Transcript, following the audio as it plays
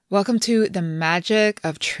Welcome to the Magic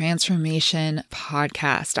of Transformation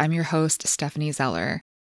podcast. I'm your host, Stephanie Zeller.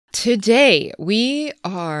 Today, we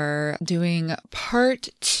are doing part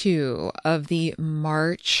 2 of the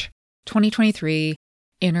March 2023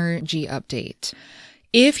 energy update.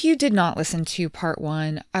 If you did not listen to part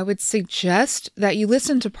 1, I would suggest that you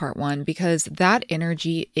listen to part 1 because that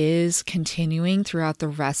energy is continuing throughout the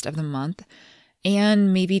rest of the month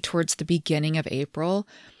and maybe towards the beginning of April.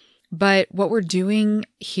 But what we're doing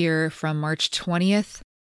here from March 20th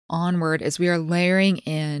onward is we are layering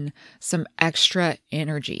in some extra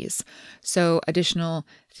energies. So additional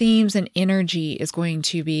themes and energy is going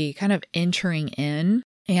to be kind of entering in.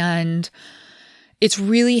 And it's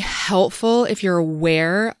really helpful if you're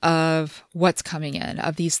aware of what's coming in,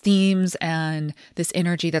 of these themes and this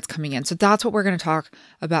energy that's coming in. So that's what we're going to talk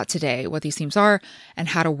about today, what these themes are and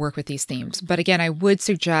how to work with these themes. But again, I would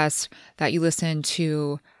suggest that you listen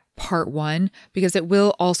to part 1, because it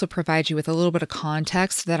will also provide you with a little bit of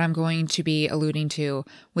context that I'm going to be alluding to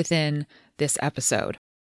within this episode.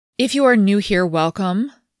 If you are new here,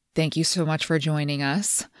 welcome. Thank you so much for joining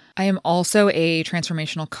us. I am also a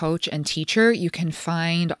transformational coach and teacher. You can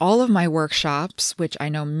find all of my workshops, which I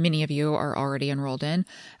know many of you are already enrolled in,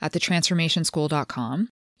 at thetransformationschool.com.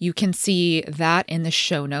 You can see that in the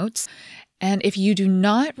show notes. And if you do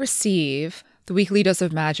not receive the weekly dose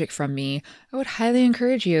of magic from me, I would highly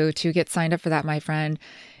encourage you to get signed up for that, my friend.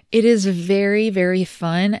 It is very, very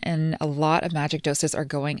fun, and a lot of magic doses are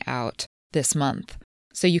going out this month.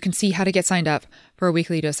 So you can see how to get signed up for a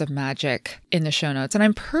weekly dose of magic in the show notes. And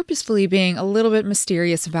I'm purposefully being a little bit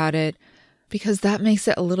mysterious about it because that makes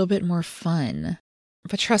it a little bit more fun.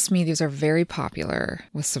 But trust me, these are very popular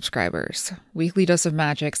with subscribers. Weekly dose of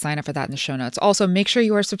magic, sign up for that in the show notes. Also, make sure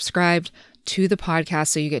you are subscribed to the podcast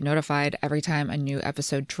so you get notified every time a new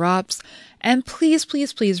episode drops. And please,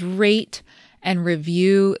 please, please rate and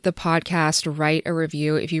review the podcast. Write a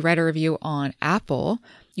review. If you write a review on Apple,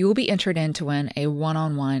 you will be entered in to win a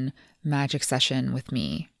one-on-one magic session with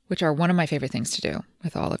me, which are one of my favorite things to do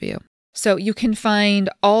with all of you. So you can find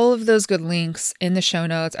all of those good links in the show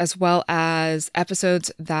notes, as well as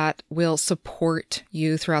episodes that will support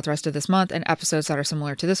you throughout the rest of this month and episodes that are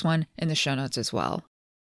similar to this one in the show notes as well.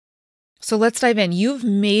 So let's dive in. You've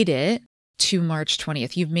made it to March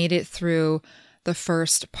 20th. You've made it through the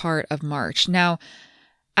first part of March. Now,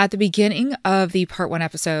 at the beginning of the part 1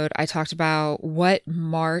 episode, I talked about what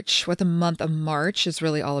the month of March is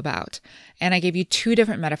really all about. And I gave you 2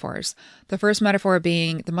 different metaphors. The first metaphor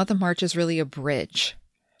being the month of March is really a bridge.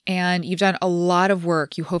 And you've done a lot of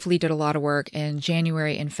work. You hopefully did a lot of work in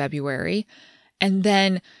January and February. And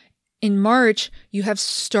then in March, you have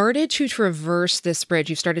started to traverse this bridge.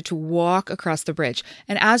 You've started to walk across the bridge.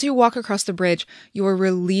 And as you walk across the bridge, you are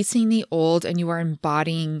releasing the old and you are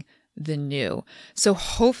embodying the new. So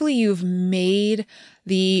hopefully you've made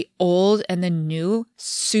the old and the new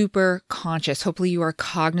super conscious. Hopefully you are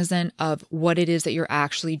cognizant of what it is that you're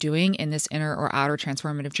actually doing in this inner or outer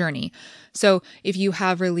transformative journey. So if you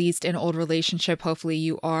have released an old relationship, hopefully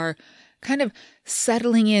you are kind of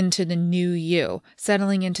settling into the new you,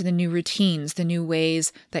 settling into the new routines, the new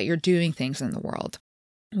ways that you're doing things in the world.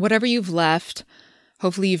 Whatever you've left,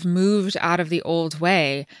 hopefully you've moved out of the old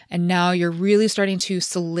way, and now you're really starting to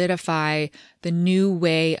solidify the new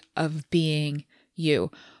way of being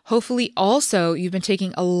you. Hopefully also you've been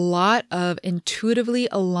taking a lot of intuitively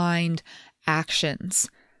aligned actions,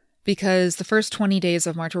 because the first 20 days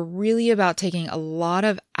of March were really about taking a lot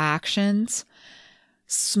of actions,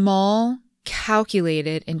 small,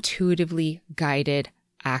 calculated, intuitively guided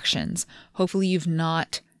actions. Hopefully you've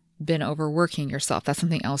not been overworking yourself. That's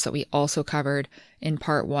something else that we also covered in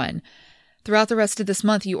part 1. Throughout the rest of this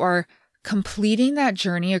month, you are completing that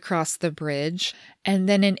journey across the bridge. And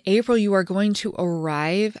then in April, you are going to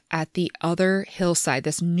arrive at the other hillside,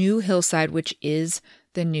 this new hillside, which is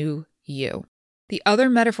the new you. The other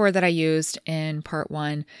metaphor that I used in part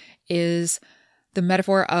 1 is the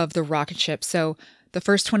metaphor of the rocket ship. So the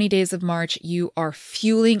first 20 days of March, you are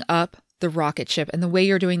fueling up the rocket ship. And the way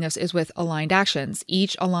you're doing this is with aligned actions.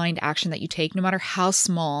 Each aligned action that you take, no matter how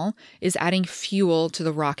small, is adding fuel to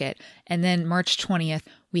the rocket. And then March 20th,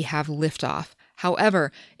 we have liftoff.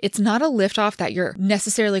 However, it's not a liftoff that you're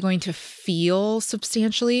necessarily going to feel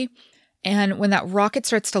substantially. And when that rocket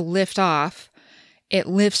starts to lift off, it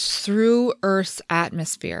lifts through Earth's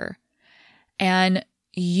atmosphere. And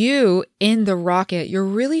you in the rocket, you're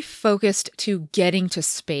really focused to getting to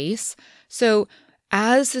space. So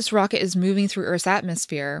as this rocket is moving through Earth's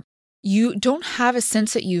atmosphere, you don't have a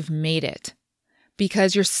sense that you've made it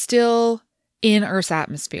because you're still in Earth's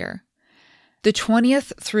atmosphere. The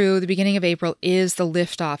 20th through the beginning of April is the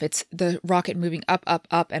liftoff. It's the rocket moving up, up,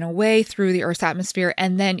 up and away through the Earth's atmosphere.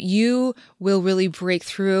 And then you will really break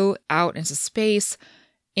through out into space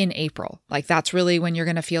in April. Like that's really when you're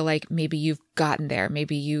going to feel like maybe you've gotten there.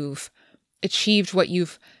 Maybe you've achieved what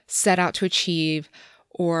you've set out to achieve,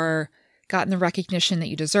 or gotten the recognition that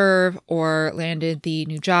you deserve, or landed the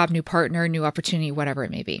new job, new partner, new opportunity, whatever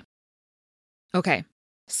it may be. Okay.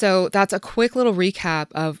 So that's a quick little recap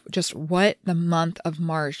of just what the month of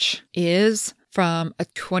March is from a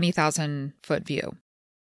 20,000 foot view.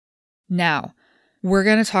 Now, we're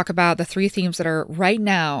going to talk about the 3 themes that are right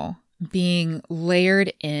now being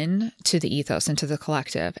layered in to the ethos, into the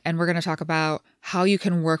collective. And we're going to talk about how you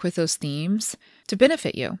can work with those themes to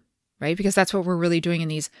benefit you, right? Because that's what we're really doing in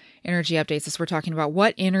these energy updates, is we're talking about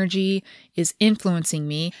what energy is influencing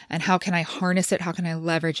me and how can I harness it? How can I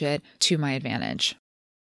leverage it to my advantage?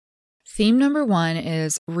 Theme number 1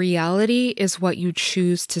 is reality is what you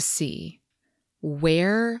choose to see.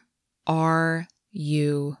 Where are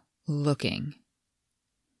you looking?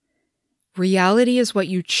 Reality is what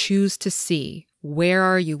you choose to see. Where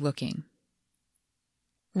are you looking?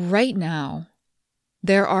 Right now,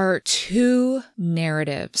 there are 2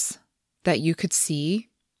 narratives that you could see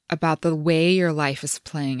about the way your life is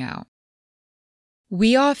playing out.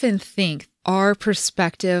 We often think our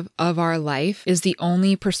perspective of our life is the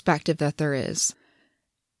only perspective that there is.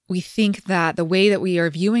 We think that the way that we are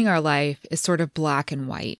viewing our life is sort of black and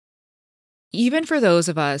white. Even for those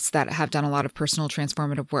of us that have done a lot of personal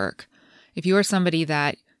transformative work, if you are somebody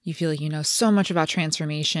that you feel like you know so much about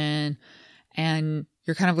transformation and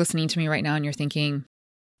you're kind of listening to me right now and you're thinking,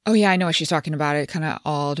 oh yeah, I know what she's talking about. It kind of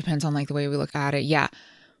all depends on like the way we look at it. Yeah.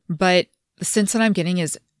 But the sense that I'm getting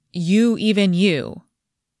is even you,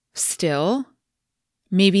 still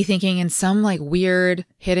maybe thinking in some like weird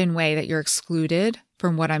hidden way that you're excluded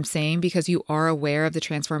from what I'm saying because you are aware of the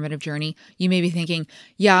transformative journey. You may be thinking,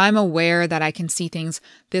 yeah, I'm aware that I can see things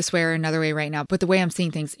this way or another way right now, but the way I'm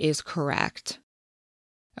seeing things is correct.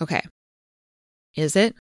 Okay. Is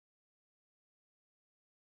it?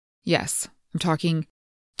 Yes, I'm talking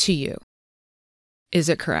to you. Is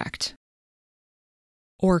it correct?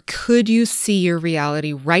 Or could you see your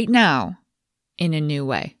reality right now in a new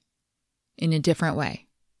way? In a different way,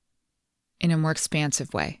 in a more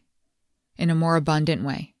expansive way, in a more abundant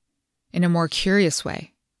way, in a more curious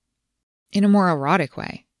way, in a more erotic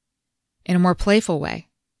way, in a more playful way,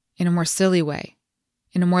 in a more silly way,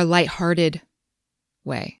 in a more lighthearted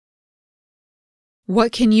way?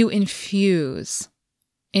 What can you infuse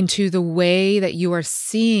into the way that you are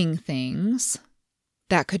seeing things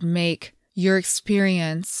that could make your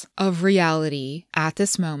experience of reality at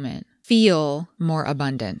this moment feel more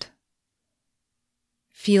abundant?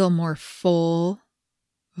 Feel more full,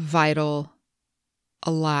 vital,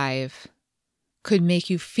 alive, could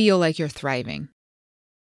make you feel like you're thriving.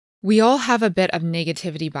 We all have a bit of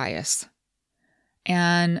negativity bias.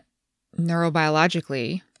 And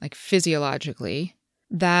neurobiologically, like physiologically,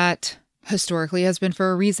 that historically has been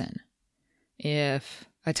for a reason. If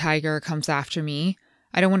a tiger comes after me,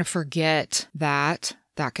 I don't want to forget that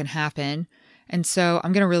can happen. And so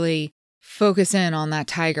I'm going to really focus in on that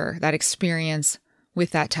tiger, that experience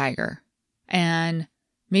with that tiger. And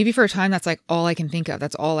maybe for a time, that's like all I can think of.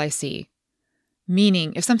 That's all I see.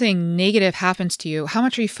 Meaning, if something negative happens to you, how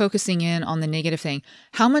much are you focusing in on the negative thing?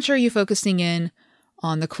 How much are you focusing in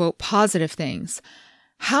on the quote positive things?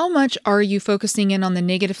 How much are you focusing in on the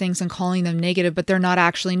negative things and calling them negative, but they're not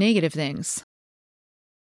actually negative things?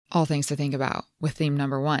 All things to think about with theme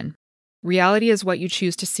number 1. Reality is what you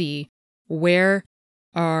choose to see. Where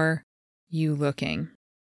are you looking?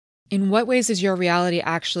 In what ways is your reality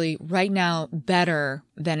actually right now better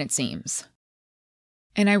than it seems?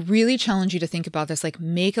 And I really challenge you to think about this, like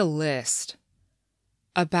make a list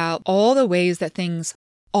about all the ways that things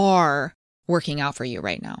are working out for you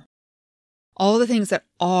right now. All the things that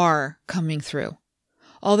are coming through.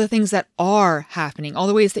 All the things that are happening. All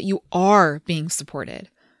the ways that you are being supported.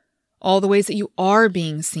 All the ways that you are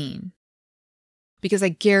being seen. Because I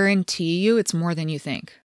guarantee you it's more than you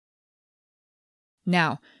think.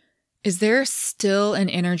 Now, is there still an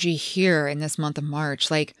energy here in this month of March?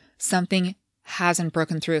 Like something hasn't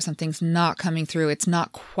broken through, something's not coming through, it's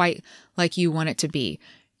not quite like you want it to be.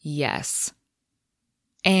 Yes.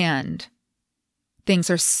 And things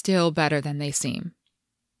are still better than they seem.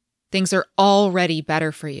 Things are already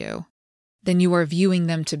better for you than you are viewing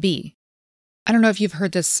them to be. I don't know if you've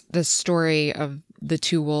heard this story of the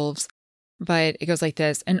 2 wolves, but it goes like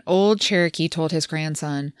this. An old Cherokee told his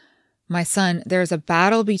grandson, "My son, there is a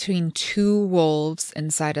battle between 2 wolves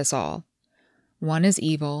inside us all. One is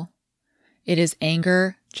evil. It is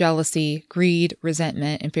anger jealousy, greed,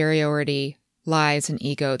 resentment, inferiority, lies, and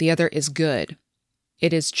ego. The other is good.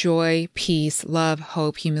 It is joy, peace, love,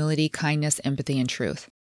 hope, humility, kindness, empathy, and truth.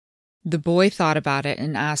 The boy thought about it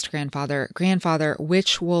and asked Grandfather, "Grandfather,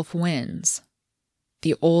 which wolf wins?"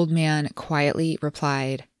 The old man quietly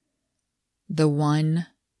replied, "The one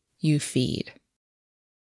you feed."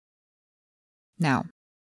 Now,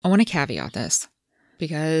 I want to caveat this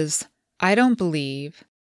because I don't believe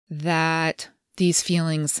that these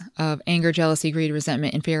feelings of anger, jealousy, greed,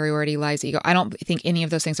 resentment, inferiority, lies, ego, I don't think any of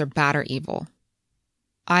those things are bad or evil.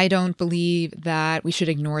 I don't believe that we should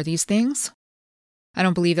ignore these things. I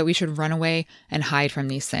don't believe that we should run away and hide from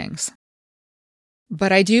these things.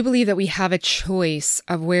 But I do believe that we have a choice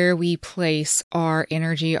of where we place our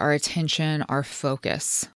energy, our attention, our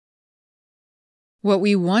focus. What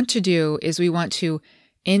we want to do is we want to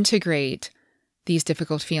integrate these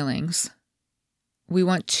difficult feelings. We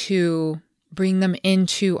want to bring them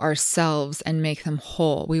into ourselves and make them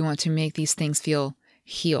whole. We want to make these things feel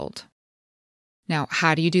healed. Now,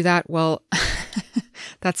 how do you do that? Well,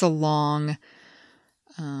 that's a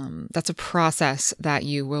process that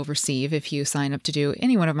you will receive if you sign up to do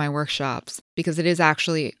any one of my workshops, because it is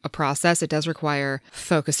actually a process. It does require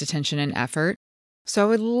focused attention and effort. So I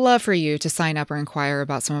would love for you to sign up or inquire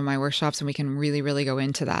about some of my workshops, and we can really, really go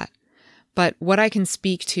into that. But what I can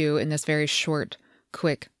speak to in this very short,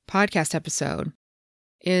 quick podcast episode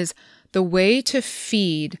is the way to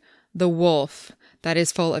feed the wolf that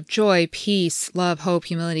is full of joy, peace, love, hope,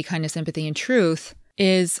 humility, kindness, empathy, and truth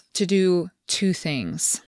is to do two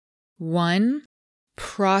things. One,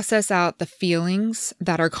 process out the feelings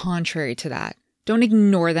that are contrary to that. Don't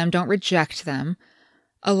ignore them. Don't reject them.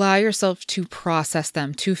 Allow yourself to process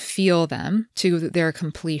them, to feel them to their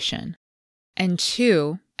completion. And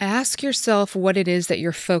two, ask yourself what it is that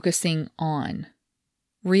you're focusing on.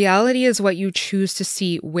 Reality is what you choose to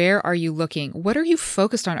see. Where are you looking? What are you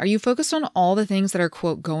focused on? Are you focused on all the things that are,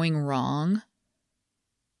 quote, going wrong?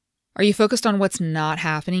 Are you focused on what's not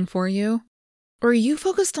happening for you? Or are you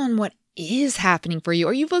focused on what is happening for you?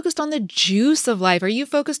 Are you focused on the juice of life? Are you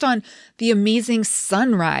focused on the amazing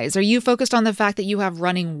sunrise? Are you focused on the fact that you have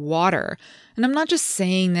running water? And I'm not just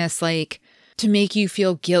saying this like to make you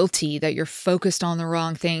feel guilty that you're focused on the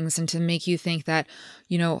wrong things and to make you think that,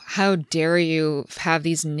 how dare you have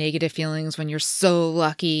these negative feelings when you're so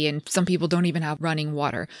lucky and some people don't even have running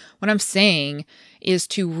water. What I'm saying is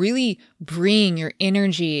to really bring your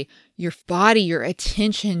energy, your body, your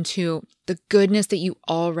attention to the goodness that you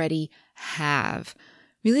already have.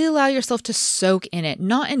 Really allow yourself to soak in it,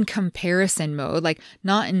 not in comparison mode, like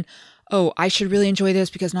not in, oh, I should really enjoy this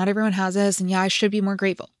because not everyone has this and yeah, I should be more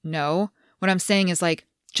grateful. No, what I'm saying is like,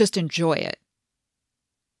 just enjoy it.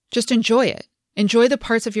 Just enjoy it. Enjoy the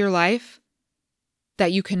parts of your life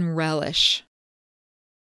that you can relish,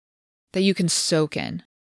 that you can soak in.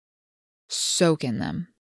 Soak in them.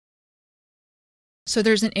 So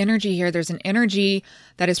there's an energy here. There's an energy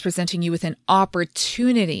that is presenting you with an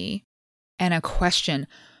opportunity and a question.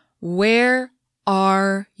 Where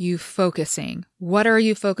are you focusing? What are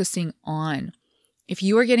you focusing on? If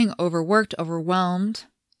you are getting overworked, overwhelmed,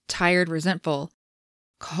 tired, resentful,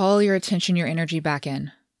 call your attention, your energy back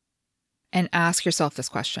in and ask yourself this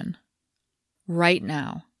question. Right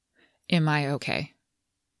now, am I okay?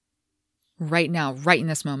 Right now, right in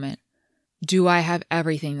this moment, do I have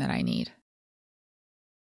everything that I need?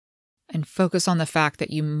 And focus on the fact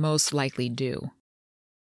that you most likely do.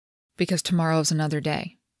 Because tomorrow is another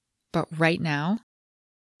day. But right now,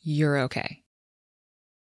 you're okay.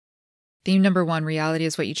 Theme number 1, reality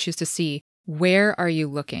is what you choose to see. Where are you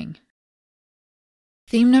looking?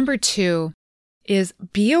 Theme number 2 is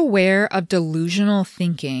be aware of delusional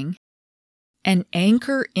thinking and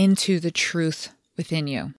anchor into the truth within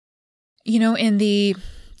you. In the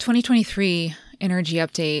 2023 energy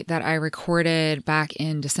update that I recorded back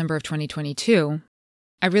in December of 2022,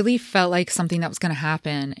 I really felt like something that was going to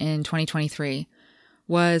happen in 2023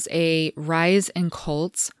 was a rise in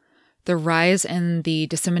cults, the rise in the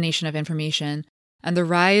dissemination of information, and the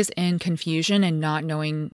rise in confusion and not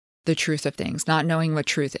knowing the truth of things, not knowing what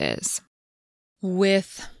truth is.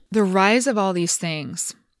 With the rise of all these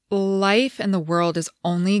things, life and the world is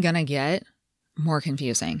only going to get more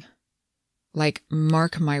confusing. Like,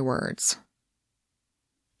 mark my words.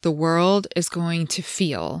 The world is going to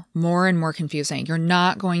feel more and more confusing. You're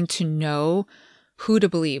not going to know who to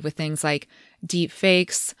believe with things like deep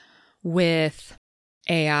fakes, with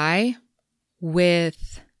AI,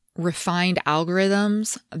 with refined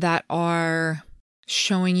algorithms that are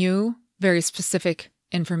showing you very specific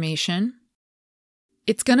information.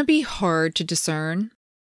 It's going to be hard to discern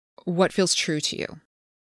what feels true to you.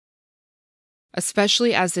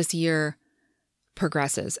 especially as this year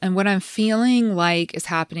progresses. And what I'm feeling like is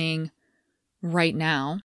happening right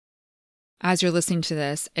now, as you're listening to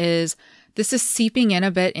this is seeping in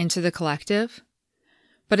a bit into the collective,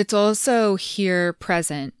 but it's also here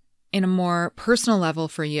present in a more personal level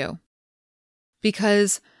for you.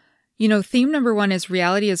 Because, theme number 1 is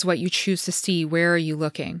reality is what you choose to see. Where are you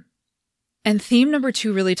looking? And theme number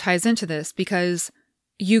 2 really ties into this because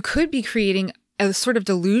you could be creating a sort of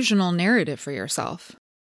delusional narrative for yourself.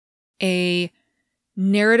 A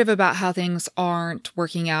narrative about how things aren't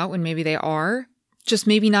working out when maybe they are, just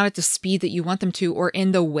maybe not at the speed that you want them to or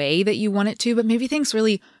in the way that you want it to, but maybe things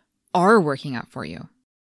really are working out for you.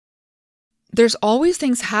 There's always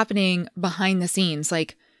things happening behind the scenes.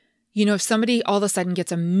 Like, if somebody all of a sudden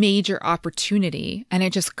gets a major opportunity and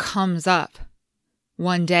it just comes up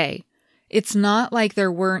one day, it's not like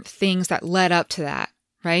there weren't things that led up to that,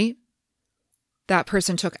 right? That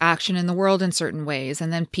person took action in the world in certain ways,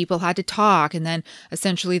 and then people had to talk, and then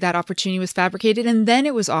essentially that opportunity was fabricated, and then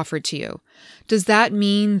it was offered to you. Does that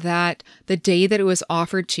mean that the day that it was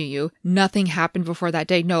offered to you, nothing happened before that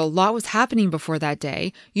day? No, a lot was happening before that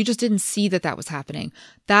day. You just didn't see that was happening.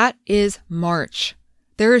 That is March.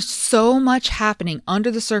 There is so much happening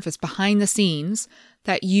under the surface, behind the scenes,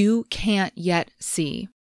 that you can't yet see.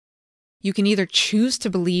 You can either choose to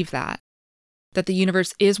believe that the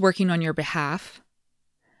universe is working on your behalf,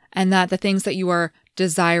 and that the things that you are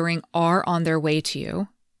desiring are on their way to you,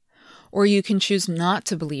 or you can choose not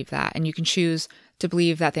to believe that, and you can choose to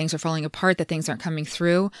believe that things are falling apart, that things aren't coming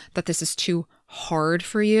through, that this is too hard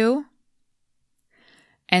for you.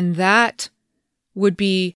 And that would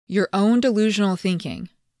be your own delusional thinking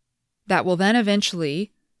that will then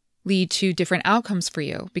eventually lead to different outcomes for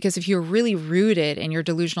you. Because if you're really rooted in your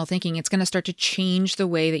delusional thinking, it's going to start to change the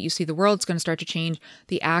way that you see the world. It's going to start to change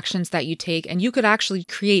the actions that you take. And you could actually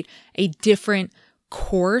create a different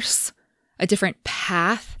course, a different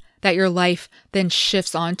path that your life then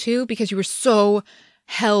shifts onto because you were so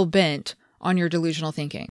hell-bent on your delusional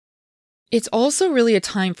thinking. It's also really a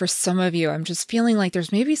time for some of you. I'm just feeling like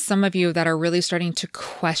there's maybe some of you that are really starting to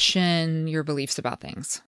question your beliefs about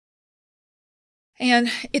things.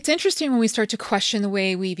 And it's interesting when we start to question the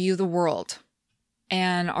way we view the world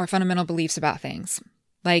and our fundamental beliefs about things.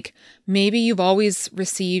 Like maybe you've always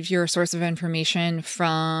received your source of information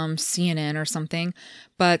from CNN or something,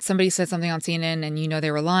 but somebody said something on CNN and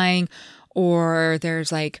they were lying, or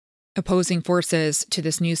there's like opposing forces to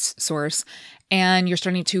this news source, and you're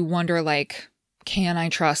starting to wonder like, can I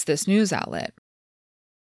trust this news outlet?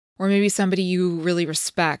 Or maybe somebody you really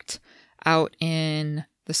respect out in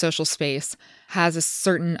the social space has a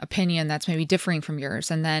certain opinion that's maybe differing from yours,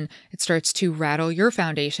 and then it starts to rattle your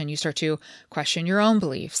foundation. You start to question your own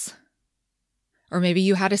beliefs. Or maybe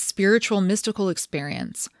you had a spiritual, mystical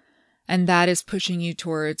experience, and that is pushing you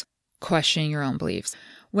towards questioning your own beliefs.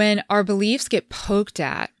 When our beliefs get poked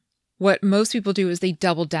at, what most people do is they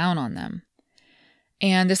double down on them.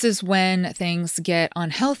 And this is when things get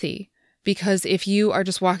unhealthy, because if you are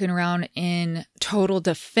just walking around in total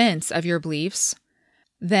defense of your beliefs,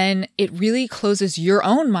 then it really closes your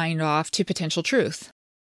own mind off to potential truth.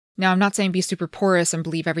 Now, I'm not saying be super porous and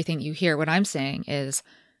believe everything you hear. What I'm saying is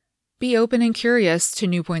be open and curious to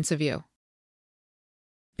new points of view.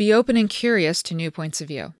 Be open and curious to new points of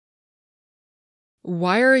view.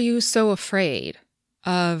 Why are you so afraid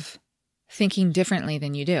of thinking differently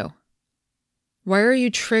than you do? Why are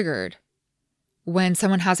you triggered when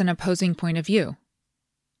someone has an opposing point of view?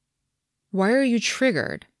 Why are you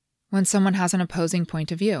triggered when someone has an opposing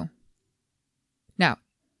point of view? Now,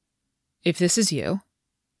 if this is you,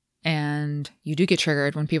 and you do get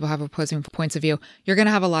triggered when people have opposing points of view, you're going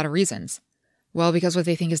to have a lot of reasons. Well, because what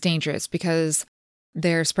they think is dangerous, because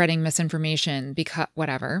they're spreading misinformation, because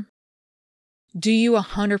whatever. Do you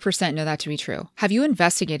 100% know that to be true? Have you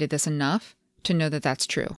investigated this enough to know that that's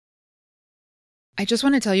true? I just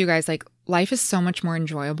want to tell you guys, like, life is so much more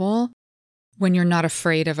enjoyable when you're not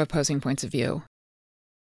afraid of opposing points of view.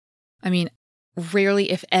 I mean,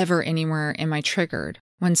 rarely, if ever, anywhere am I triggered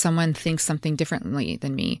when someone thinks something differently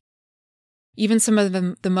than me. Even some of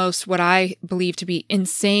the most, what I believe to be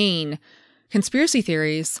insane conspiracy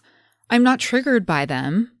theories, I'm not triggered by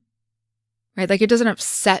them, right? Like, it doesn't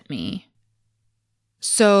upset me.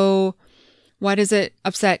 So why does it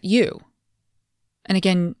upset you? And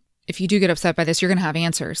again, if you do get upset by this, you're going to have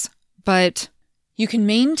answers. But you can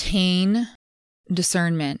maintain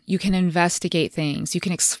discernment. You can investigate things. You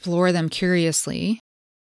can explore them curiously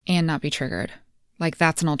and not be triggered. Like,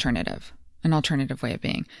 that's an alternative way of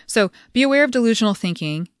being. So be aware of delusional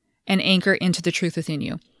thinking and anchor into the truth within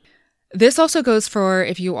you. This also goes for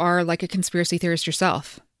if you are like a conspiracy theorist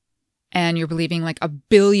yourself and you're believing like a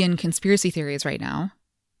billion conspiracy theories right now,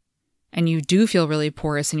 and you do feel really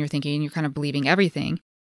porous in your thinking and you're kind of believing everything,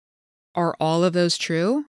 are all of those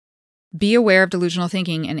true? Be aware of delusional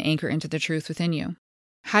thinking and anchor into the truth within you.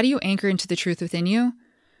 How do you anchor into the truth within you?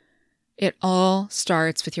 It all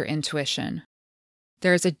starts with your intuition.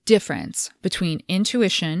 There's a difference between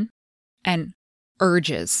intuition and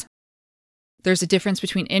urges. There's a difference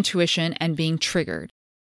between intuition and being triggered.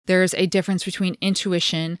 There's a difference between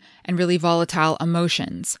intuition and really volatile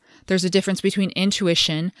emotions. There's a difference between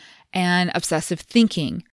intuition and obsessive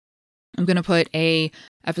thinking. I'm going to put an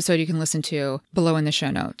episode you can listen to below in the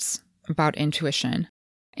show notes about intuition.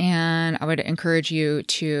 And I would encourage you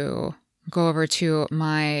to go over to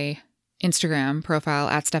my Instagram profile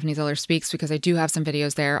at Stephanie Zeller Speaks, because I do have some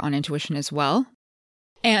videos there on intuition as well.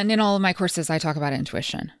 And in all of my courses, I talk about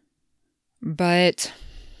intuition. But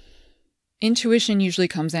intuition usually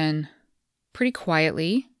comes in pretty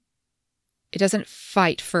quietly. It doesn't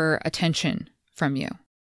fight for attention from you.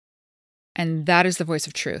 And that is the voice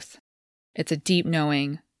of truth. It's a deep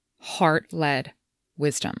knowing, heart-led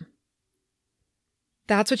wisdom.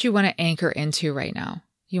 That's what you want to anchor into right now.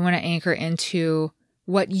 You want to anchor into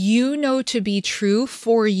what you know to be true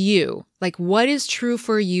for you. Like, what is true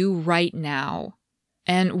for you right now?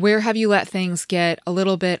 And where have you let things get a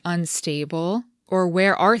little bit unstable? Or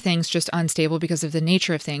where are things just unstable because of the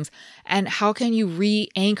nature of things? And how can you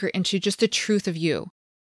re-anchor into just the truth of you?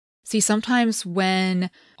 See, sometimes when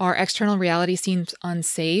our external reality seems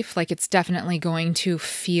unsafe, like it's definitely going to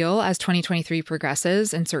feel as 2023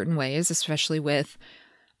 progresses in certain ways, especially with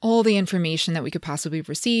all the information that we could possibly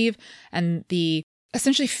receive and the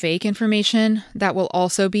essentially fake information that will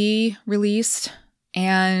also be released.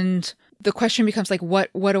 And the question becomes like,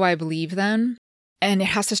 what do I believe then? And it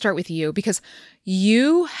has to start with you, because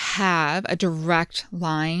you have a direct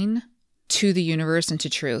line to the universe and to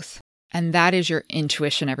truth. And that is your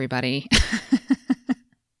intuition, everybody.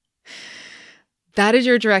 That is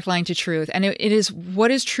your direct line to truth. And it is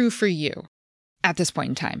what is true for you at this point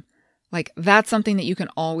in time. Like, that's something that you can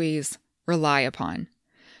always rely upon.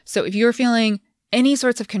 So if you're feeling any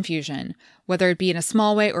sorts of confusion, whether it be in a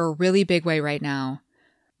small way or a really big way right now,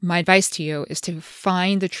 my advice to you is to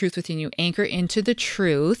find the truth within you, anchor into the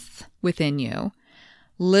truth within you,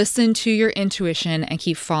 listen to your intuition, and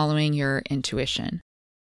keep following your intuition.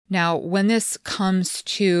 Now, when this comes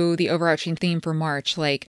to the overarching theme for March,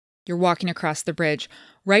 like you're walking across the bridge,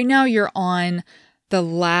 right now you're on the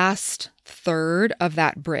last third of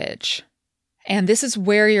that bridge. And this is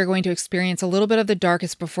where you're going to experience a little bit of the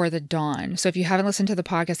darkest before the dawn. So if you haven't listened to the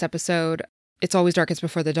podcast episode, It's Always Darkest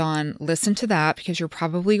Before the Dawn, listen to that, because you're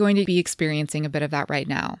probably going to be experiencing a bit of that right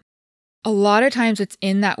now. A lot of times it's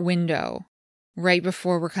in that window right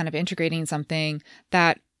before we're kind of integrating something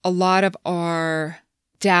that a lot of our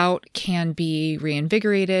doubt can be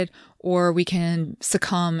reinvigorated, or we can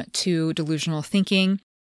succumb to delusional thinking.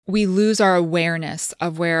 We lose our awareness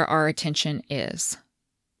of where our attention is.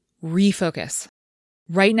 Refocus.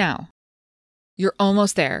 Right now. You're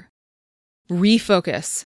almost there.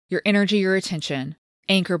 Refocus your energy, your attention.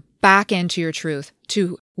 Anchor back into your truth,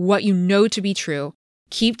 to what you know to be true.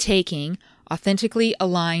 Keep taking authentically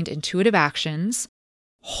aligned, intuitive actions.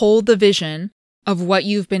 Hold the vision of what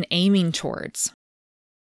you've been aiming towards.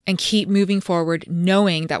 And keep moving forward,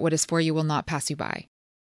 knowing that what is for you will not pass you by.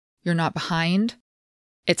 You're not behind.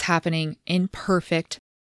 It's happening in perfect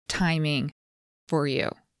timing for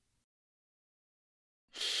you.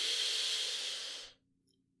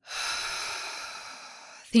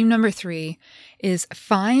 Theme number 3 is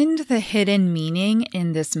find the hidden meaning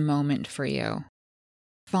in this moment for you.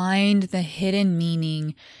 Find the hidden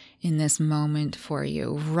meaning in this moment for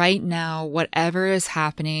you. Right now, whatever is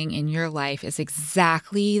happening in your life is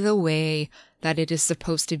exactly the way that it is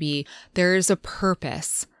supposed to be. There is a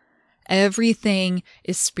purpose. Everything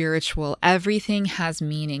is spiritual. Everything has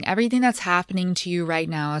meaning. Everything that's happening to you right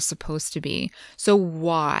now is supposed to be. So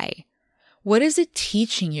why? What is it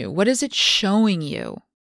teaching you? What is it showing you?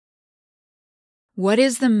 What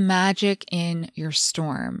is the magic in your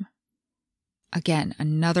storm? Again,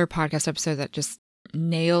 another podcast episode that just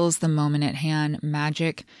nails the moment at hand.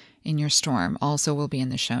 Magic in your storm also will be in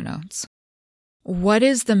the show notes. What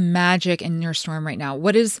is the magic in your storm right now?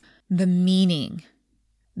 What is the meaning?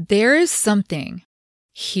 There is something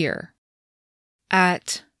here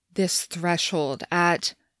at this threshold,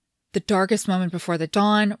 at the darkest moment before the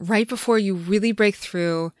dawn, right before you really break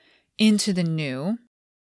through into the new.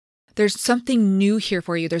 There's something new here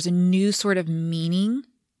for you. There's a new sort of meaning,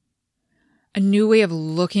 a new way of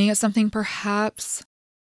looking at something, perhaps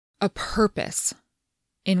a purpose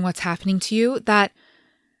in what's happening to you that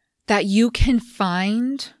you can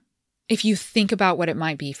find if you think about what it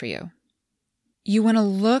might be for you. You want to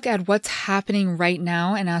look at what's happening right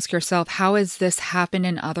now and ask yourself, how has this happened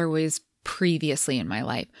in other ways previously in my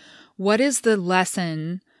life? What is the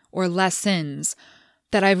lesson or lessons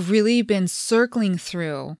that I've really been circling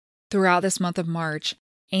throughout this month of March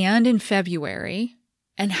and in February?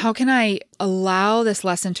 And how can I allow this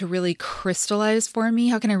lesson to really crystallize for me?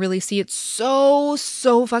 How can I really see it so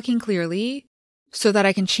fucking clearly so that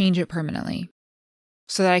I can change it permanently?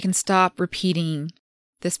 So that I can stop repeating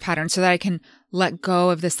this pattern, so that I can let go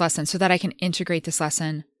of this lesson, so that I can integrate this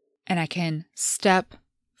lesson and I can step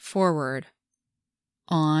forward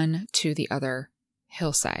on to the other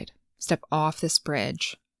hillside. Step off this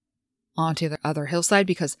bridge onto the other hillside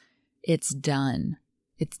because it's done.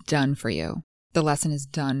 It's done for you. The lesson is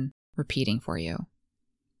done repeating for you.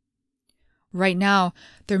 Right now,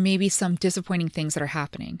 there may be some disappointing things that are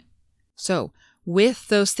happening. So, with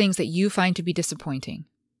those things that you find to be disappointing,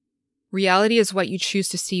 reality is what you choose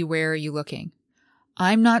to see. Where are you looking?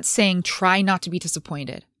 I'm not saying try not to be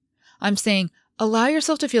disappointed. I'm saying allow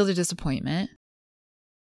yourself to feel the disappointment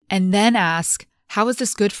and then ask, how is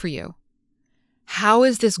this good for you? How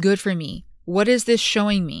is this good for me? What is this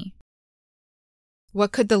showing me?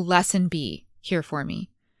 What could the lesson be here for me?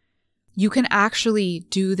 You can actually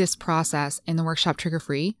do this process in the workshop Trigger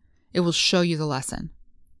Free. It will show you the lesson.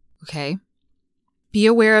 Okay? Be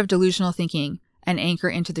aware of delusional thinking and anchor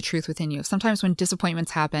into the truth within you. Sometimes when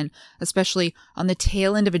disappointments happen, especially on the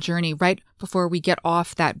tail end of a journey, right before we get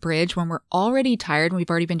off that bridge, when we're already tired and we've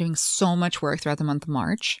already been doing so much work throughout the month of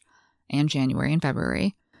March and January and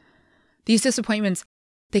February, these disappointments,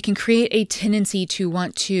 they can create a tendency to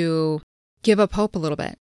want to give up hope a little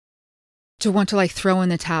bit, to want to throw in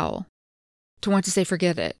the towel, to want to say,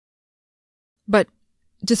 forget it. But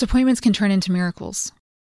disappointments can turn into miracles.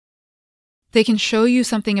 They can show you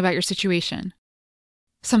something about your situation,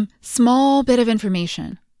 some small bit of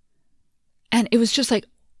information. And it was just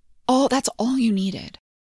that's all you needed.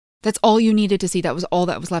 That's all you needed to see. That was all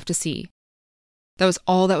that was left to see. That was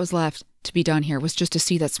all that was left to be done here, was just to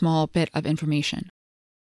see that small bit of information,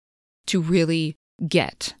 to really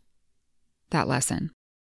get that lesson.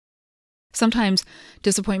 Sometimes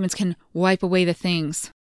disappointments can wipe away the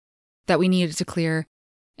things that we needed to clear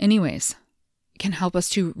anyways. It can help us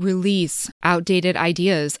to release outdated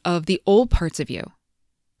ideas of the old parts of you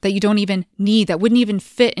that you don't even need, that wouldn't even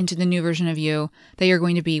fit into the new version of you that you're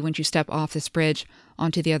going to be when you step off this bridge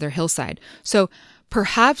onto the other hillside. So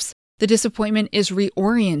perhaps the disappointment is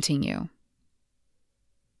reorienting you.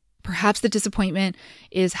 Perhaps the disappointment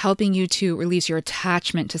is helping you to release your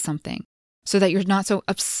attachment to something so that you're not so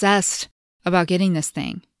obsessed about getting this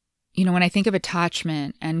thing. When I think of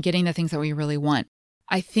attachment and getting the things that we really want,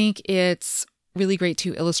 I think it's really great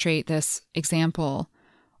to illustrate this example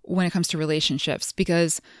when it comes to relationships,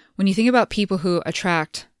 because when you think about people who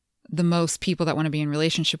attract the most people that want to be in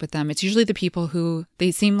relationship with them, it's usually the people who they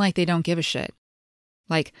seem like they don't give a shit.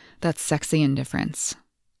 Like that sexy indifference,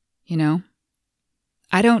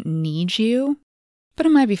 I don't need you, but it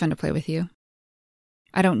might be fun to play with you.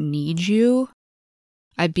 I don't need you.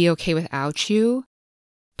 I'd be okay without you,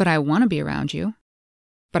 but I want to be around you,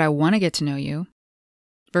 but I want to get to know you.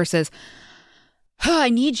 Versus, I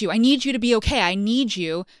need you. I need you to be okay. I need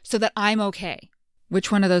you so that I'm okay.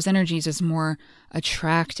 Which one of those energies is more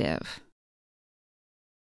attractive?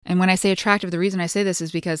 And when I say attractive, the reason I say this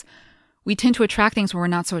is because we tend to attract things when we're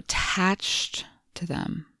not so attached to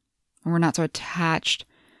them, when we're not so attached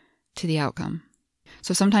to the outcome.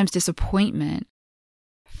 So sometimes disappointment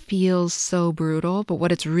feels so brutal, but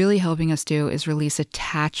what it's really helping us do is release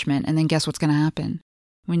attachment. And then guess what's going to happen?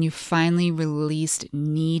 When you finally released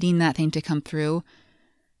needing that thing to come through,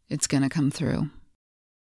 it's going to come through.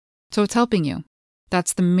 So it's helping you.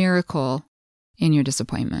 That's the miracle in your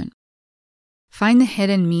disappointment. Find the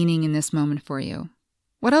hidden meaning in this moment for you.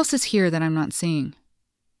 What else is here that I'm not seeing?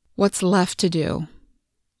 What's left to do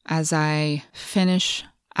as I finish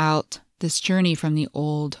out this journey from the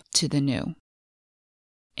old to the new?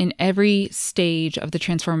 In every stage of the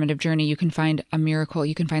transformative journey, you can find a miracle.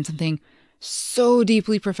 You can find something so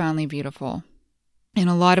deeply, profoundly beautiful. And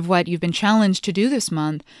a lot of what you've been challenged to do this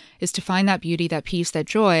month is to find that beauty, that peace, that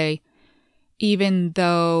joy, even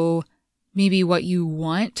though maybe what you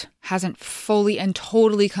want hasn't fully and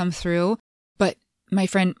totally come through. But my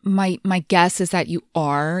friend, my guess is that you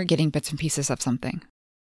are getting bits and pieces of something.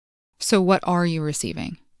 So what are you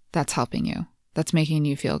receiving that's helping you, that's making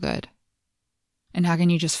you feel good? And how can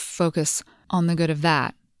you just focus on the good of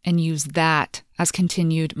that and use that as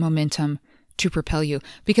continued momentum to propel you?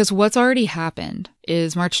 Because what's already happened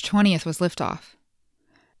is March 20th was liftoff.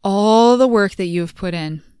 All the work that you've put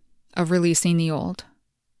in of releasing the old,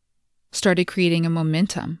 started creating a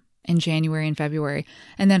momentum in January and February.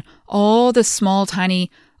 And then all the small,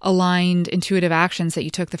 tiny, aligned, intuitive actions that you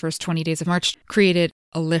took the first 20 days of March created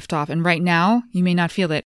a liftoff. And right now, you may not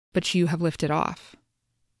feel it, but you have lifted off.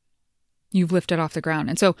 You've lifted off the ground.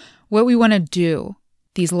 And so what we want to do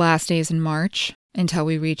these last days in March until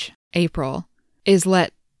we reach April is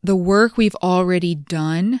let the work we've already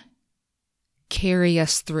done carry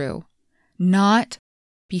us through. Not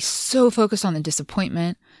be so focused on the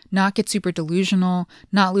disappointment, not get super delusional,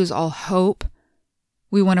 not lose all hope.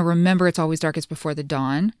 We want to remember it's always darkest before the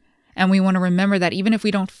dawn. And we want to remember that even if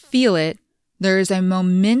we don't feel it, there is a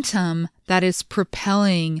momentum that is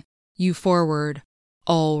propelling you forward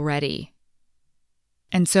already.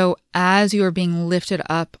 And so as you are being lifted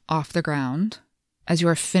up off the ground, as you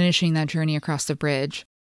are finishing that journey across the bridge,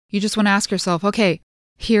 you just want to ask yourself, okay,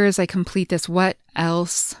 here as I complete this, what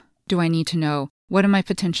else do I need to know? What am I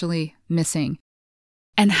potentially missing?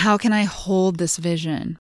 And how can I hold this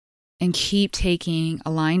vision and keep taking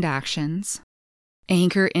aligned actions,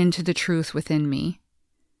 anchor into the truth within me,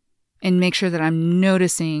 and make sure that I'm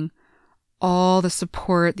noticing all the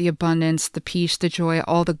support, the abundance, the peace, the joy,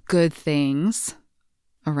 all the good things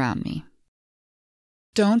around me.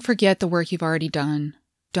 Don't forget the work you've already done.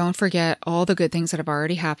 Don't forget all the good things that have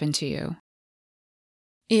already happened to you.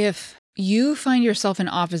 If you find yourself in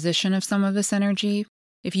opposition of some of this energy,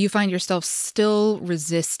 if you find yourself still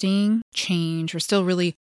resisting change or still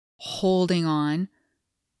really holding on,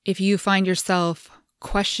 if you find yourself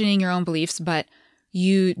questioning your own beliefs, but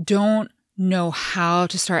you don't know how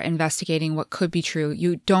to start investigating what could be true,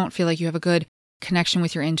 you don't feel like you have a good connection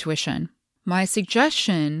with your intuition, my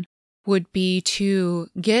suggestion would be to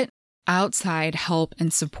get outside help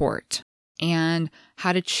and support and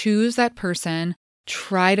how to choose that person.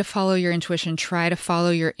 Try to follow your intuition, try to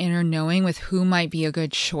follow your inner knowing with who might be a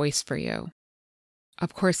good choice for you.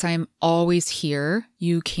 Of course, I'm always here.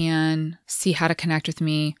 You can see how to connect with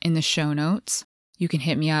me in the show notes. You can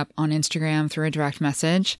hit me up on Instagram through a direct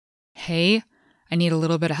message. Hey, I need a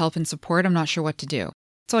little bit of help and support. I'm not sure what to do.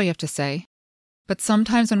 That's all you have to say. But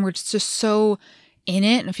sometimes when we're just so in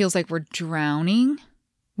it and it feels like we're drowning,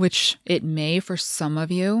 which it may for some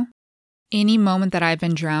of you, any moment that I've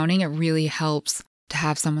been drowning, it really helps to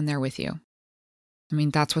have someone there with you. I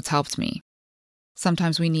mean, that's what's helped me.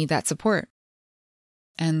 Sometimes we need that support.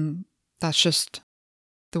 And that's just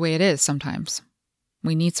the way it is sometimes.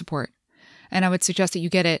 We need support. And I would suggest that you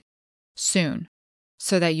get it soon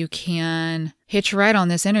so that you can hitch a ride on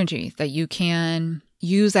this energy, that you can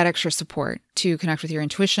use that extra support to connect with your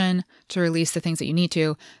intuition, to release the things that you need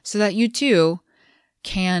to, so that you too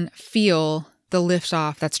can feel the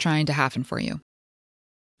liftoff that's trying to happen for you.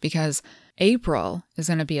 Because April is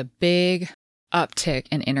going to be a big uptick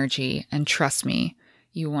in energy. And trust me,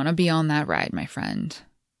 you want to be on that ride, my friend.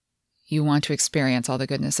 You want to experience all the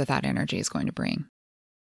goodness that that energy is going to bring.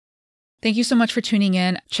 Thank you so much for tuning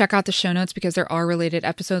in. Check out the show notes because there are related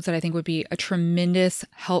episodes that I think would be a tremendous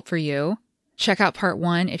help for you. Check out part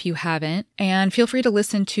 1 if you haven't. And feel free to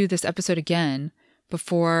listen to this episode again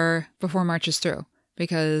before March is through,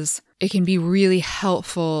 because it can be really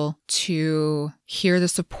helpful to hear the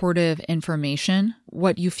supportive information.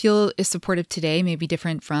 What you feel is supportive today may be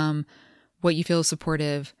different from what you feel is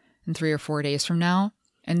supportive in 3 or 4 days from now.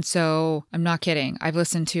 And so I'm not kidding. I've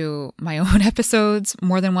listened to my own episodes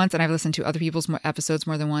more than once, and I've listened to other people's episodes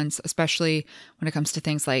more than once, especially when it comes to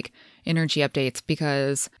things like energy updates,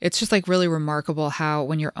 because it's just like really remarkable how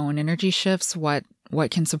when your own energy shifts, what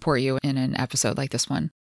can support you in an episode like this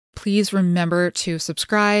one. Please remember to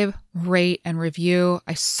subscribe, rate, and review.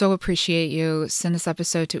 I so appreciate you. Send this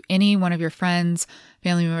episode to any one of your friends,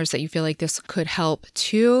 family members that you feel like this could help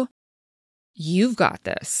too. You've got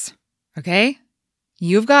this, okay?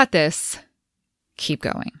 You've got this. Keep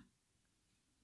going.